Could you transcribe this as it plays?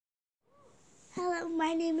Hello,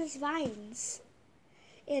 my name is Vines,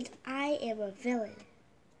 and I am a villain.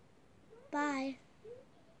 Bye.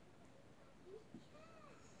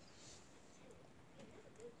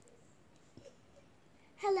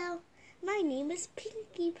 Hello, my name is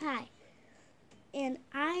Pinkie Pie, and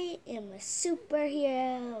I am a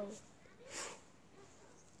superhero.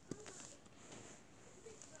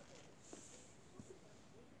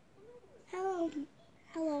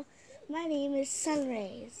 Hello, my name is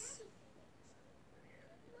Sunrays,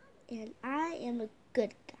 and I am a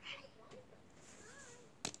good guy.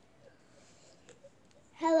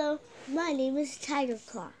 Hello, my name is Tiger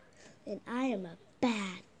Claw, and I am a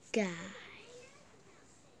bad guy.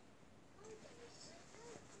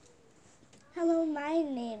 Hello, my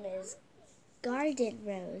name is Garden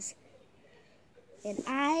Rose, and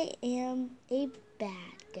I am a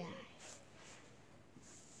bad guy.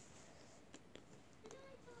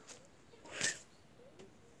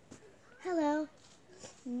 Hello,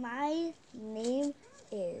 my name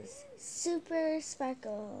is Super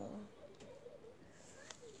Sparkle,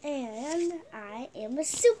 and I am a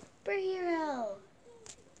superhero.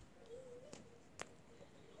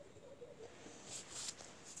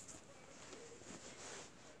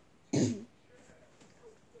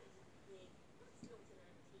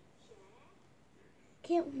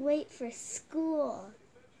 Can't wait for school.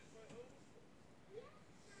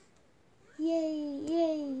 Yay,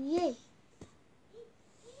 yay, yay.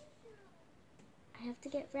 I have to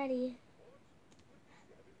get ready.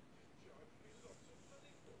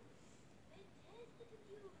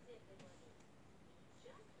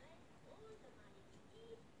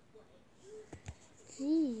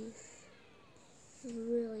 Jeez, this is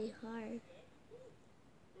really hard.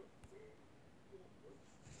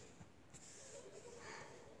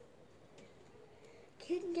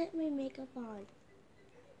 Can't get my makeup on,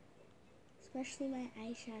 especially my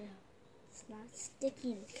eyeshadow. It's not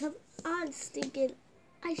sticking. Come on, stinking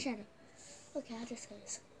eyeshadow. Okay, I'll just go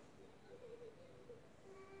this.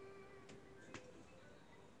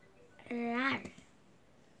 Rawr.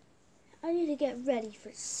 I need to get ready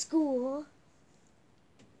for school.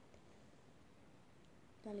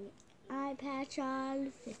 Gotta get eye patch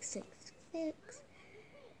on. Fix.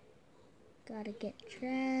 Gotta get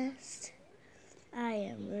dressed. I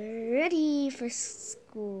am ready for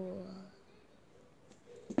school.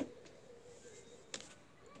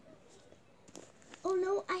 Oh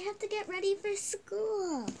no, I have to get ready for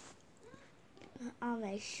school. Put on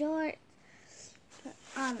my shorts, put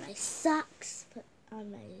on my socks, put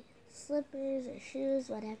on my slippers or shoes,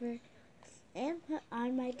 whatever, and put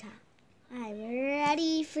on my top. I'm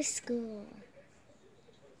ready for school.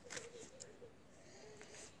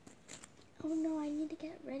 Oh no, I need to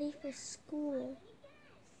get ready for school.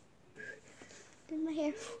 Did my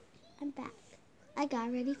hair. I'm back. I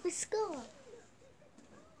got ready for school.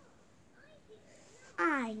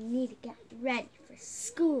 I need to get ready for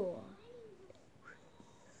school.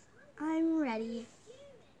 I'm ready.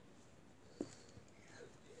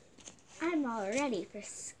 I'm all ready for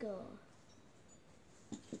school.